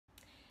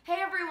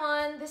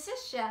everyone, this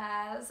is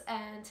Jazz,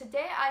 and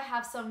today I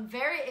have some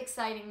very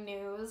exciting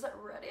news.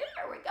 Ready?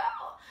 Here we go.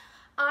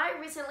 I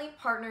recently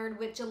partnered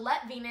with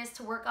Gillette Venus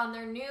to work on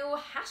their new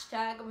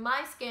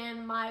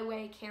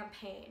 #MySkinMyWay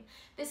campaign.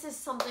 This is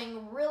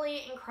something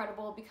really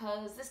incredible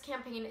because this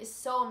campaign is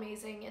so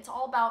amazing. It's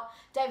all about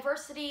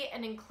diversity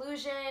and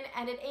inclusion,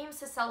 and it aims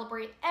to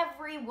celebrate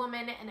every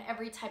woman and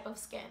every type of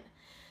skin.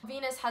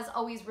 Venus has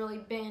always really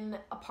been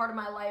a part of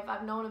my life.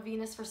 I've known a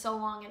Venus for so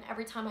long, and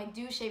every time I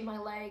do shave my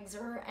legs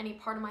or any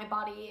part of my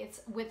body,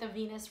 it's with a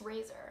Venus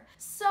razor.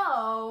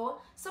 So,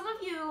 some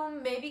of you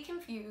may be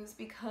confused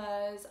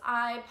because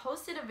I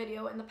posted a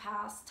video in the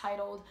past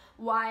titled,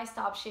 "Why I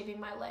Stopped Shaving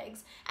My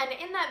Legs." And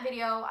in that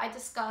video, I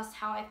discussed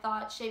how I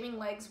thought shaving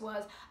legs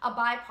was a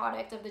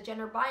byproduct of the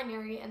gender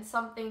binary and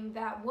something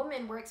that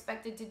women were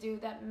expected to do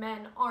that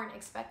men aren't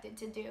expected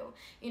to do.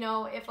 You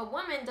know, if a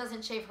woman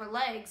doesn't shave her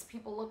legs,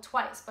 people look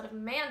twice. But if a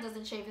man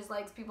doesn't shave his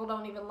legs, people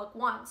don't even look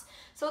once.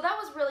 So that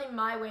was really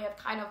my way of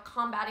kind of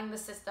combating the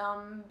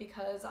system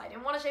because I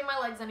didn't want to shave my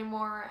legs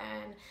anymore,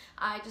 and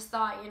I just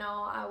thought, you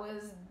know,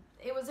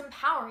 it was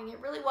empowering. It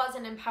really was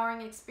an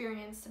empowering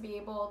experience to be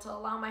able to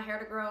allow my hair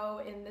to grow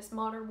in this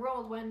modern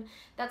world when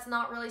that's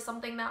not really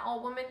something that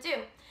all women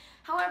do.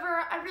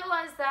 However, I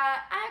realized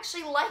that I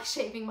actually like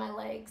shaving my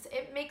legs.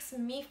 It makes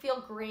me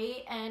feel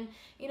great, and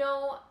you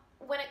know,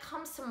 when it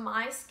comes to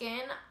my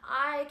skin,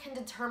 I can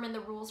determine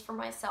the rules for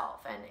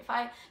myself. And if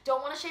I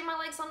don't want to shave my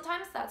legs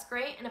sometimes, that's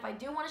great. And if I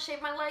do want to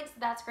shave my legs,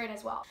 that's great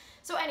as well.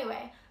 So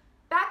anyway,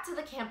 back to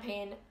the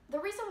campaign. The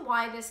reason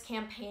why this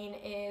campaign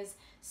is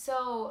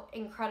so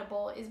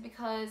incredible is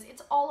because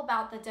it's all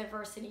about the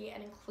diversity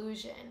and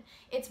inclusion.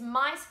 It's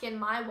my skin,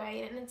 my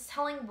way, and it's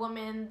telling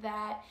women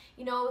that,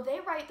 you know,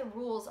 they write the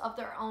rules of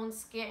their own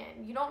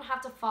skin. You don't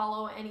have to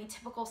follow any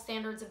typical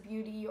standards of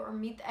beauty or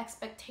meet the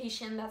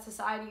expectation that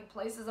society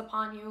places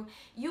upon you.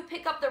 You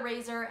pick up the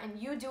razor and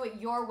you do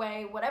it your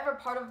way, whatever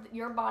part of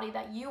your body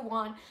that you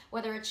want,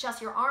 whether it's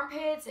just your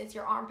armpits, it's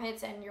your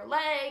armpits and your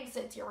legs,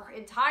 it's your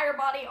entire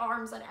body,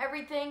 arms and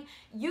everything.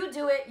 You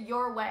do it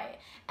your way.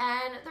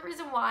 And the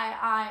reason why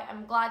I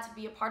am glad to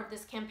be a part of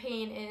this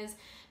campaign is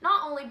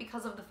not only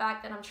because of the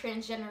fact that I'm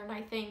transgender and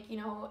I think, you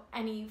know,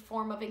 any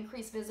form of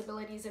increased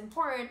visibility is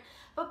important,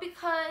 but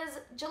because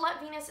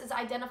Gillette Venus is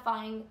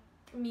identifying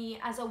me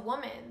as a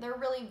woman. They're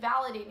really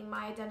validating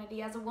my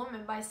identity as a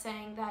woman by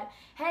saying that,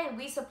 hey,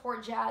 we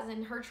support Jazz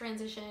in her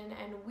transition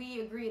and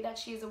we agree that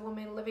she's a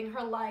woman living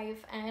her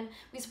life, and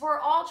we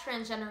support all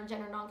transgender and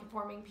gender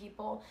nonconforming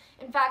people.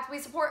 In fact, we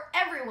support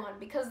everyone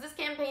because this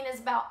campaign is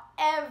about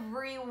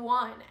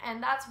everyone,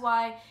 and that's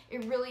why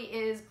it really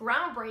is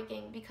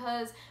groundbreaking,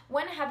 because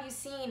when have you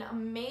seen a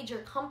major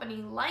company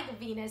like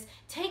Venus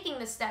taking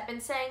the step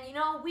and saying, you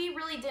know, we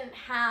really didn't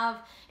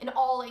have an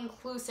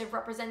all-inclusive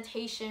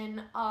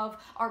representation of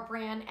our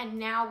brand, and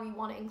now we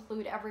want to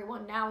include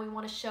everyone. Now we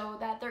want to show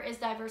that there is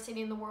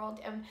diversity in the world,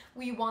 and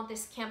we want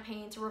this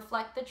campaign to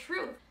reflect the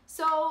truth.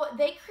 So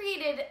they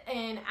created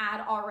an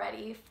ad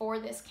already for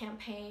this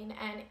campaign,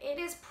 and it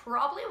is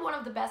probably one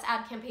of the best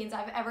ad campaigns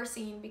I've ever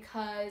seen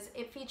because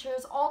it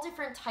features all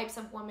different types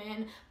of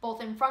women, both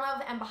in front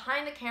of and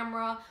behind the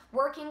camera,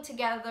 working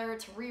together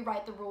to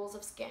rewrite the rules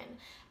of skin.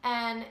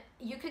 And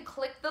you could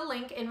click the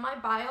link in my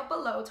bio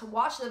below to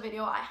watch the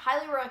video. I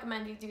highly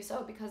recommend you do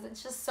so because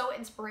it's just so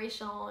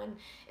inspirational, and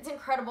it's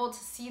incredible to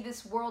see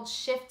this world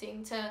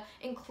shifting to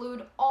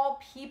include all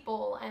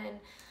people, and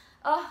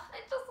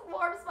it just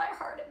warms my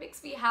heart. It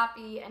makes me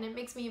happy, and it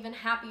makes me even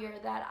happier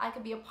that I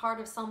could be a part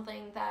of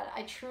something that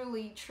I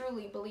truly,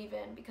 truly believe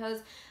in,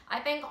 because I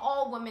think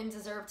all women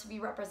deserve to be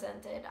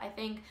represented. I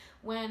think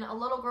when a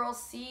little girl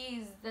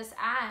sees this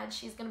ad,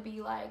 she's gonna be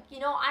like, you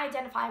know, I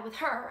identify with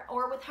her,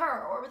 or with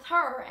her, or with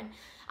her, and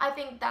I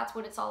think that's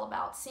what it's all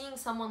about. Seeing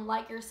someone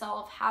like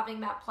yourself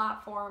having that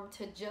platform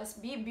to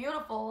just be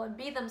beautiful and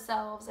be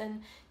themselves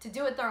and to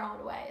do it their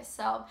own way.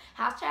 So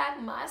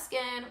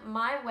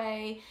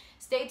 #MySkinMyWay.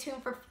 Stay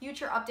tuned for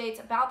future updates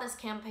about this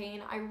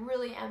campaign. I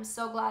really am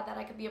so glad that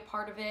I could be a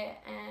part of it,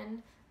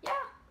 and yeah,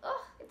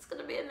 it's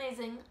gonna be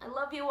amazing. I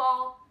love you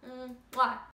all. Mwah.